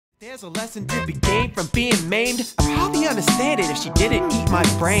There's a lesson to be gained from being maimed. I'd probably understand it if she didn't eat my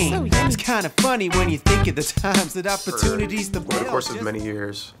brain. It's kind of funny when you think of the times that opportunities to over the course of many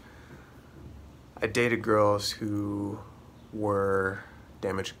years, I dated girls who were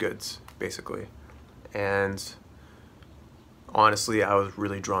damaged goods, basically. And honestly, I was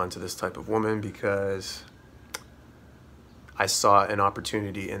really drawn to this type of woman because I saw an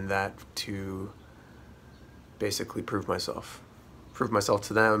opportunity in that to basically prove myself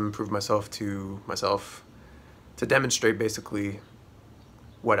to them, prove myself to myself, to demonstrate basically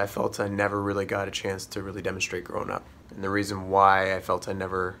what I felt I never really got a chance to really demonstrate growing up. And the reason why I felt I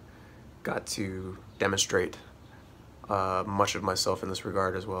never got to demonstrate much of myself in this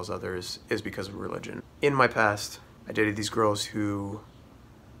regard as well as others is because of religion. In my past, I dated these girls who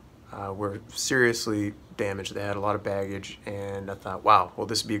were seriously damaged. They had a lot of baggage, and I thought, wow, well,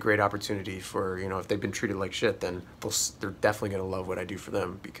 this would be a great opportunity for, you know, if they've been treated like shit, then they're definitely gonna love what I do for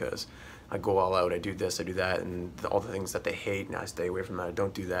them because I go all out, I do this, I do that, and all the things that they hate, and I stay away from that, I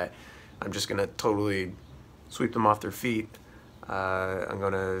don't do that. I'm just gonna totally sweep them off their feet. I'm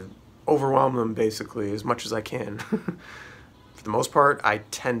gonna overwhelm them basically as much as I can. For the most part, I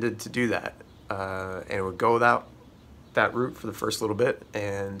tended to do that, and it would go that route for the first little bit,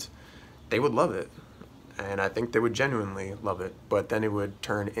 and they would love it, and I think they would genuinely love it, but then it would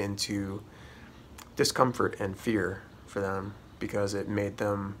turn into discomfort and fear for them because it made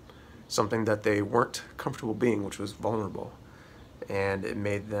them something that they weren't comfortable being, which was vulnerable, and it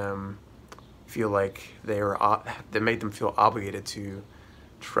made them feel like they made them feel obligated to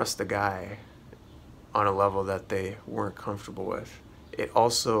trust the guy on a level that they weren't comfortable with. It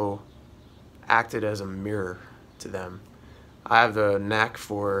also acted as a mirror to them. I have the knack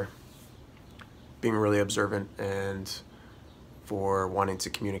for being really observant and for wanting to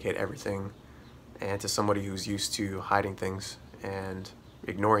communicate everything, and to somebody who's used to hiding things and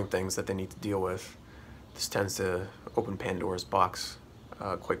ignoring things that they need to deal with, this tends to open Pandora's box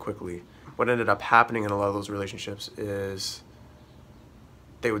quite quickly. What ended up happening in a lot of those relationships is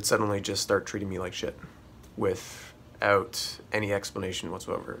they would suddenly just start treating me like shit without any explanation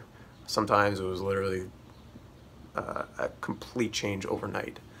whatsoever. Sometimes it was literally a complete change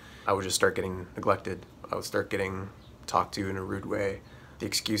overnight. I would just start getting neglected. I would start getting talked to in a rude way. The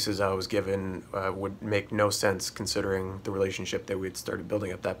excuses I was given would make no sense considering the relationship that we had started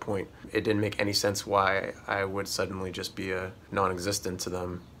building at that point. It didn't make any sense why I would suddenly just be a non-existent to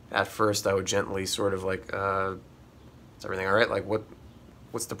them. At first I would gently sort of like, is everything all right? Like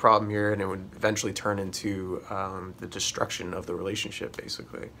what's the problem here? And it would eventually turn into the destruction of the relationship,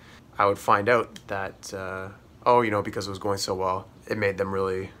 basically. I would find out that, oh, you know, because it was going so well, it made them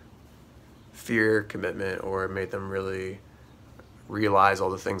really fear commitment, or it made them really realize all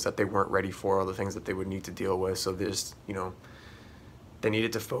the things that they weren't ready for, all the things that they would need to deal with. So there's, you know, they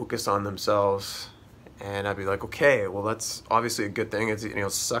needed to focus on themselves. And I'd be like, okay, well, that's obviously a good thing. It's, you know,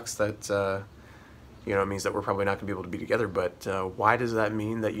 it sucks that, you know, it means that we're probably not gonna be able to be together, but why does that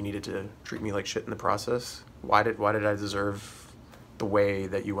mean that you needed to treat me like shit in the process? Why did I deserve the way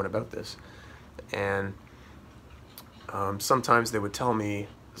that you went about this? And sometimes they would tell me,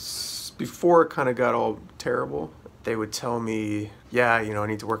 before it kind of got all terrible, they would tell me, yeah, you know, I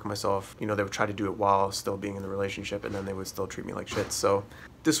need to work on myself. You know, they would try to do it while still being in the relationship, and then they would still treat me like shit. So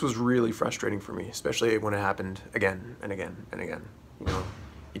this was really frustrating for me, especially when it happened again and again and again. You know,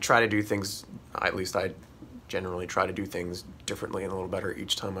 you try to do things, at least I generally try to do things differently and a little better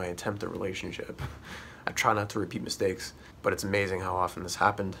each time I attempt a relationship. I try not to repeat mistakes, but it's amazing how often this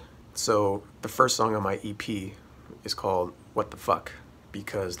happened. So the first song on my EP is called What the Fuck,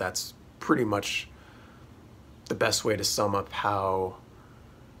 because that's pretty much the best way to sum up how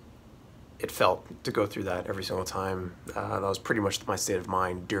it felt to go through that every single time. That was pretty much my state of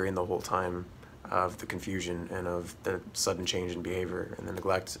mind during the whole time of the confusion and of the sudden change in behavior and the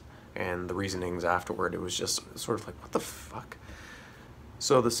neglect and the reasonings afterward. It was just sort of like, what the fuck?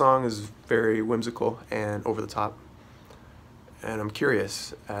 So the song is very whimsical and over the top, and I'm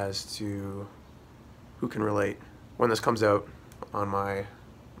curious as to who can relate. When this comes out on my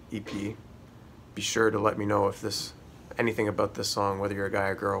EP, be sure to let me know if anything about this song, whether you're a guy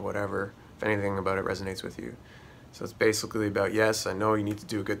or girl, whatever, if anything about it resonates with you. So it's basically about, yes, I know you need to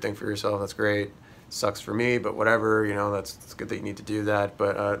do a good thing for yourself, that's great. It sucks for me, but whatever, you know, it's good that you need to do that,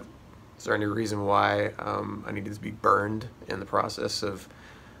 but is there any reason why I needed to be burned in the process of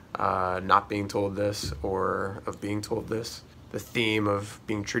not being told this or of being told this? The theme of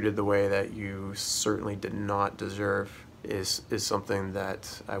being treated the way that you certainly did not deserve is something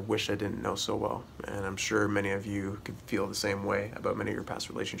that I wish I didn't know so well, and I'm sure many of you could feel the same way about many of your past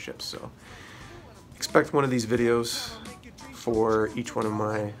relationships. So Expect one of these videos for each one of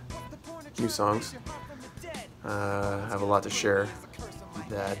my new songs. I have a lot to share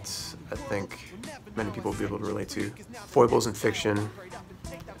that I think many people will be able to relate to. Foibles Fiction,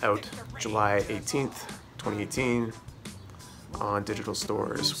 out July 18th, 2018, on digital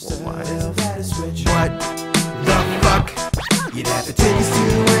stores worldwide. What the fuck? You'd have to take us to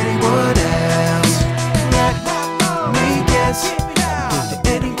anyone else.